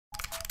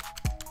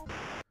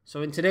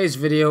So in today's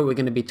video, we're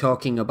going to be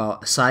talking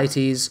about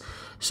ascites.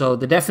 So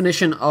the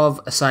definition of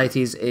ascites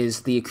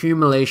is the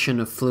accumulation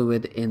of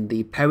fluid in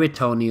the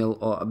peritoneal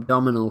or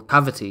abdominal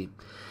cavity.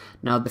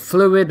 Now the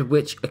fluid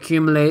which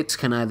accumulates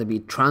can either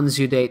be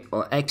transudate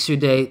or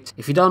exudate.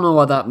 If you don't know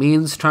what that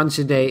means,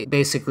 transudate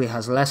basically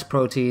has less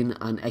protein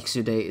and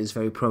exudate is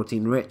very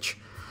protein rich.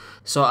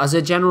 So as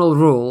a general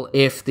rule,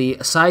 if the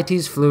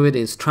ascites fluid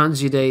is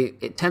transudate,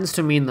 it tends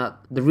to mean that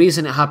the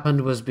reason it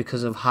happened was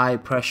because of high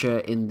pressure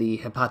in the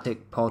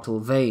hepatic portal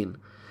vein.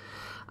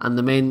 And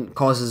the main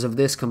causes of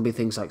this can be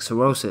things like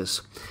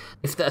cirrhosis.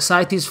 If the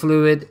ascites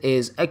fluid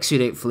is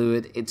exudate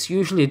fluid, it's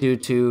usually due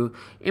to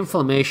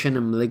inflammation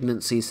and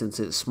malignancy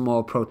since it's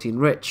more protein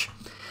rich.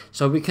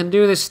 So we can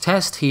do this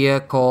test here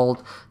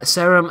called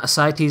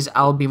serum-ascites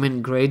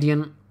albumin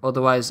gradient,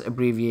 otherwise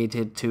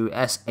abbreviated to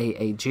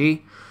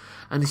SAAG.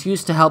 And it's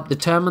used to help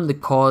determine the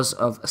cause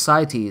of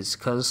ascites,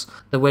 because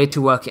the way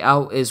to work it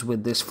out is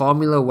with this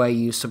formula where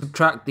you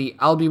subtract the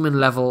albumin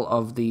level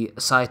of the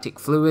ascitic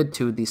fluid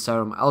to the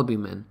serum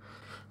albumin.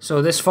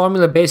 So this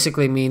formula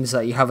basically means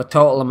that you have a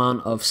total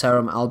amount of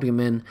serum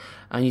albumin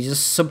and you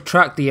just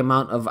subtract the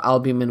amount of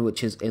albumin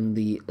which is in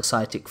the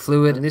ascitic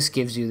fluid, and this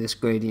gives you this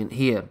gradient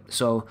here.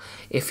 So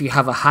if you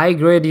have a high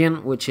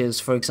gradient, which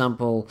is for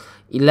example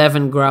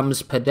 11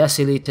 grams per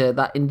deciliter,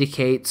 that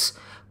indicates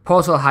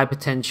portal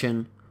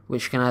hypertension,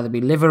 which can either be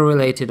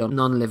liver-related or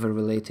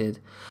non-liver-related.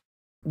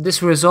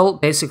 This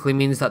result basically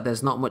means that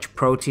there's not much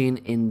protein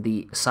in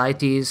the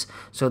ascites.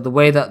 So the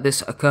way that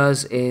this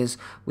occurs is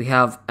we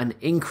have an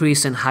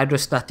increase in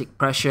hydrostatic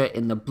pressure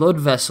in the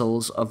blood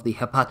vessels of the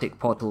hepatic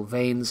portal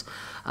veins,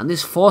 and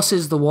this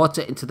forces the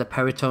water into the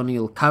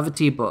peritoneal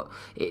cavity, but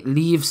it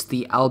leaves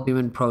the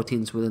albumin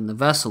proteins within the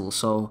vessel,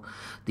 so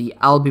the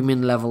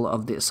albumin level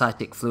of the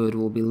ascitic fluid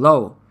will be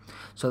low.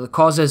 So the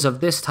causes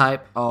of this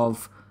type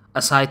of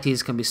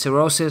ascites can be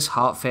cirrhosis,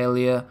 heart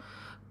failure,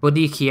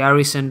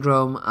 Bulging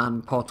syndrome,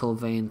 and portal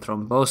vein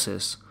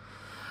thrombosis.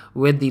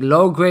 With the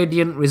low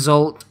gradient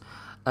result,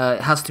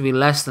 it has to be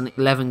less than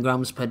 11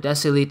 grams per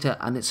deciliter,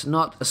 and it's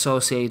not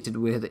associated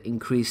with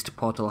increased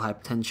portal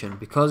hypertension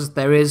because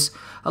there is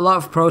a lot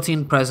of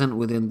protein present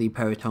within the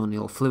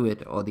peritoneal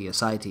fluid or the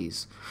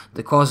ascites.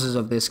 The causes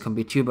of this can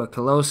be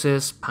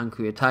tuberculosis,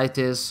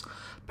 pancreatitis,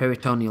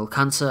 peritoneal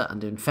cancer,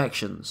 and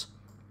infections.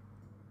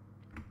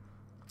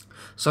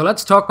 So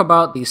let's talk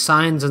about the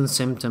signs and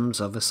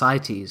symptoms of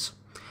ascites.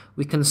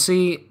 We can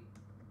see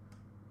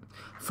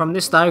from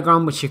this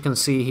diagram, which you can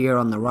see here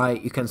on the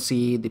right, you can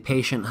see the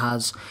patient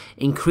has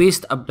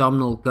increased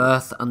abdominal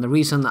girth, and the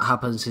reason that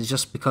happens is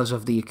just because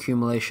of the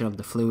accumulation of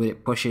the fluid.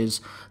 It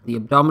pushes the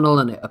abdominal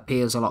and it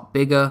appears a lot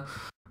bigger.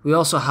 We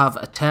also have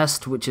a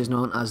test which is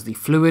known as the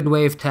fluid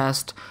wave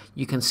test.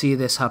 You can see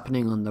this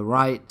happening on the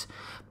right.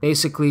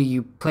 Basically,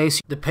 you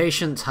place the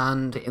patient's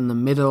hand in the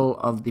middle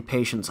of the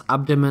patient's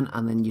abdomen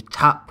and then you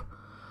tap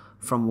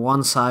from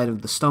one side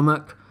of the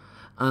stomach.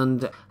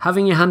 And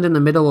having your hand in the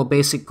middle will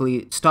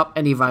basically stop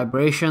any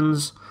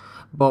vibrations.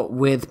 But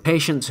with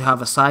patients who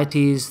have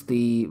ascites,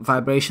 the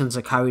vibrations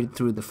are carried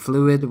through the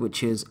fluid,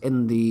 which is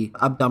in the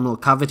abdominal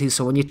cavity.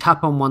 So when you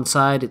tap on one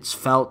side, it's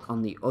felt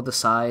on the other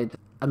side,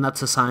 and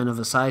that's a sign of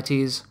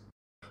ascites.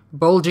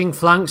 Bulging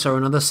flanks are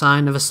another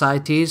sign of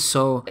ascites,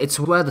 so it's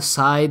where the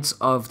sides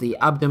of the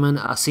abdomen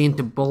are seen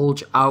to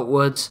bulge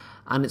outwards,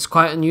 and it's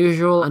quite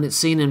unusual, and it's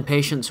seen in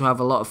patients who have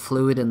a lot of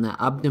fluid in their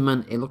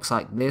abdomen. It looks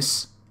like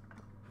this.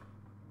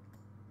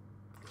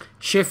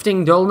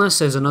 Shifting dullness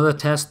is another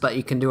test that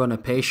you can do on a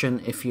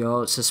patient if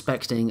you're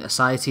suspecting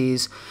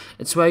ascites.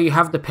 It's where you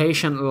have the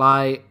patient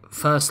lie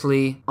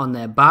firstly on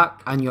their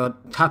back and you're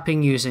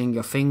tapping using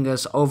your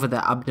fingers over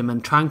their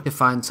abdomen, trying to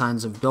find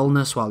signs of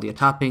dullness while you're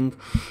tapping.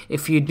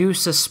 If you do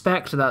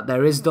suspect that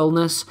there is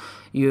dullness,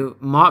 you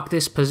mark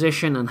this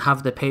position and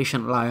have the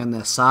patient lie on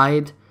their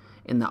side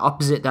in the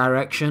opposite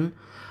direction,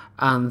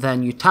 and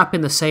then you tap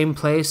in the same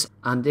place,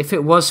 and if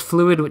it was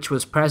fluid which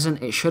was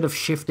present, it should have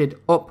shifted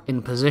up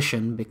in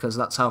position because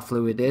that's how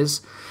fluid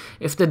is.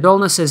 If the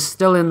dullness is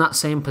still in that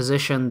same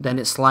position, then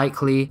it's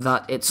likely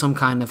that it's some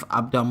kind of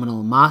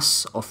abdominal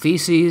mass or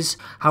feces.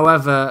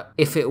 However,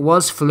 if it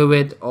was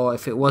fluid or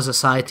if it was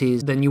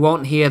ascites, then you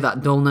won't hear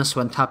that dullness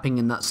when tapping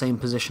in that same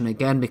position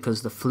again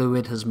because the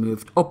fluid has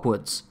moved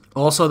upwards.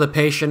 Also, the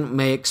patient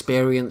may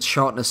experience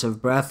shortness of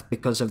breath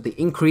because of the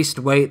increased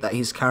weight that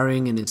he's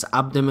carrying in his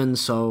abdomen,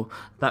 so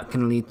that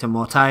can lead to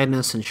more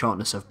tiredness and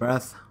shortness of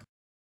breath.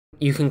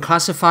 You can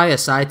classify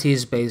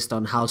ascites based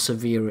on how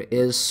severe it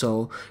is,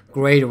 so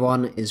grade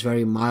 1 is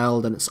very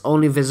mild and it's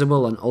only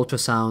visible on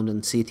ultrasound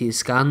and CT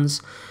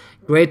scans.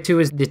 Grade 2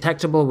 is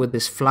detectable with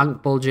this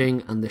flank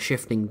bulging and the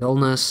shifting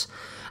dullness.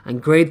 And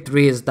grade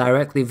 3 is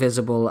directly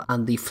visible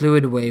and the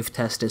fluid wave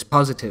test is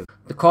positive.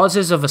 The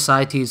causes of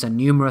ascites are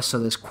numerous, so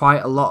there's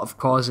quite a lot of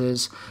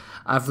causes.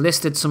 I've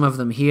listed some of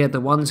them here. The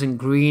ones in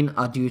green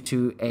are due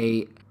to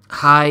a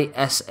high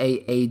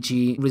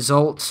SAAG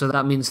result, so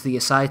that means the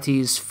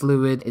ascites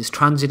fluid is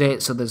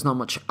transudate, so there's not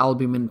much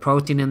albumin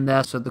protein in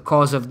there. So the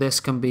cause of this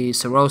can be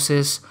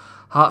cirrhosis,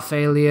 heart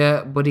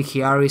failure,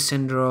 Bulging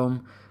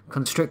syndrome,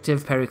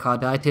 constrictive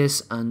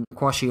pericarditis, and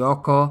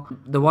kwashiorkor.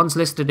 The ones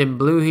listed in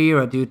blue here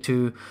are due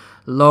to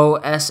low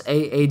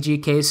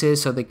SAAG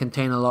cases, so they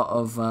contain a lot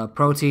of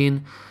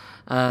protein.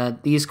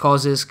 These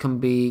causes can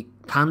be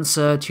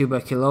cancer,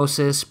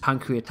 tuberculosis,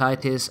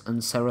 pancreatitis,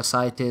 and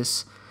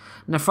serositis,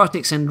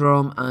 nephrotic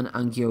syndrome, and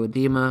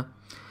angioedema.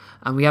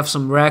 And we have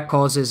some rare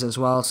causes as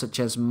well, such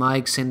as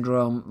Meig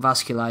syndrome,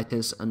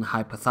 vasculitis, and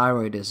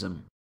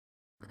hypothyroidism.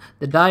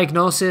 The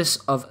diagnosis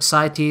of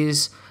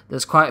ascites,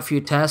 there's quite a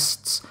few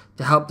tests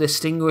to help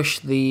distinguish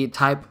the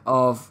type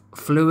of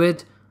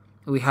fluid.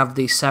 We have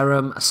the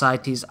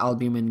serum-ascites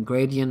albumin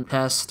gradient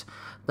test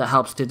that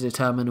helps to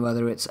determine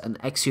whether it's an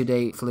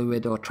exudate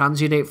fluid or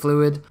transudate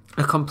fluid.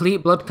 A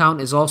complete blood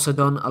count is also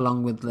done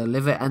along with the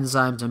liver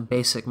enzymes and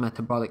basic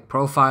metabolic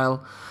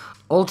profile.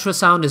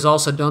 Ultrasound is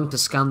also done to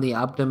scan the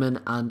abdomen,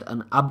 and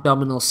an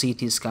abdominal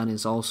CT scan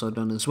is also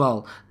done as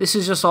well. This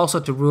is just also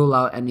to rule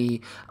out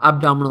any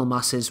abdominal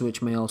masses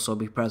which may also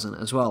be present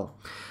as well.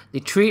 The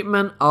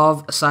treatment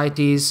of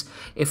ascites,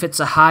 if it's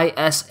a high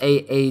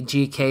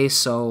SAAG case,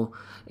 so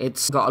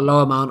it's got a low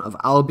amount of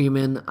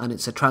albumin and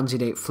it's a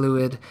transudate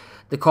fluid,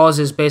 the cause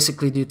is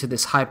basically due to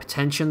this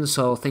hypertension,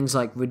 so things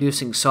like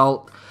reducing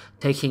salt,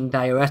 taking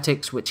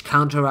diuretics which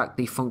counteract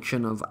the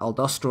function of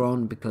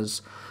aldosterone,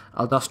 because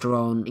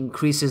aldosterone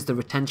increases the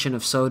retention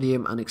of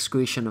sodium and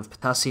excretion of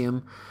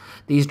potassium.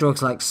 These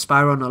drugs like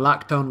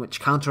spironolactone, which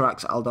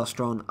counteracts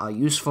aldosterone, are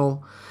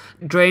useful.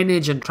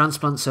 Drainage and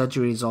transplant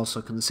surgery is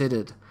also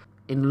considered.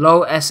 In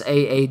low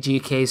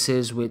SAAG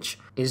cases, which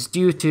is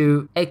due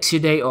to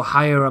exudate or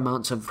higher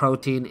amounts of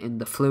protein in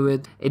the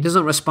fluid, it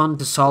doesn't respond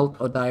to salt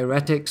or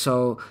diuretic,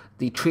 so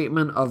the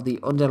treatment of the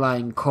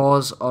underlying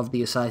cause of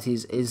the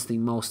ascites is the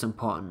most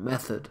important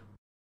method.